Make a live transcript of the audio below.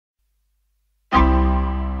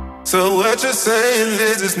So what you're saying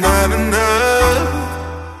is it's not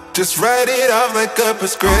enough. Just write it off like a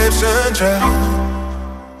prescription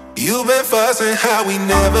drug. You've been fussing how we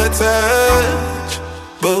never touch,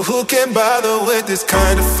 but who can bother with this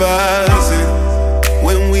kind of fussing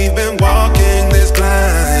when we've been walking this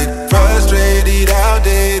blind? Frustrated,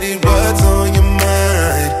 outdated, what's on your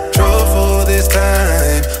mind? Trouble this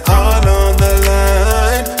time, all on the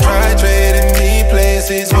line. Try trading me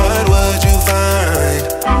places, what would you find?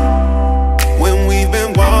 When we've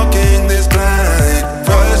been walking this blind,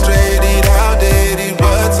 frustrated, outdated,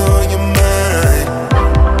 what's on your mind?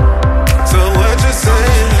 So what you're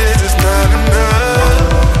saying is it's not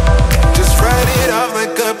enough. Just write it off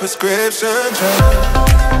like a prescription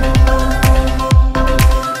drug.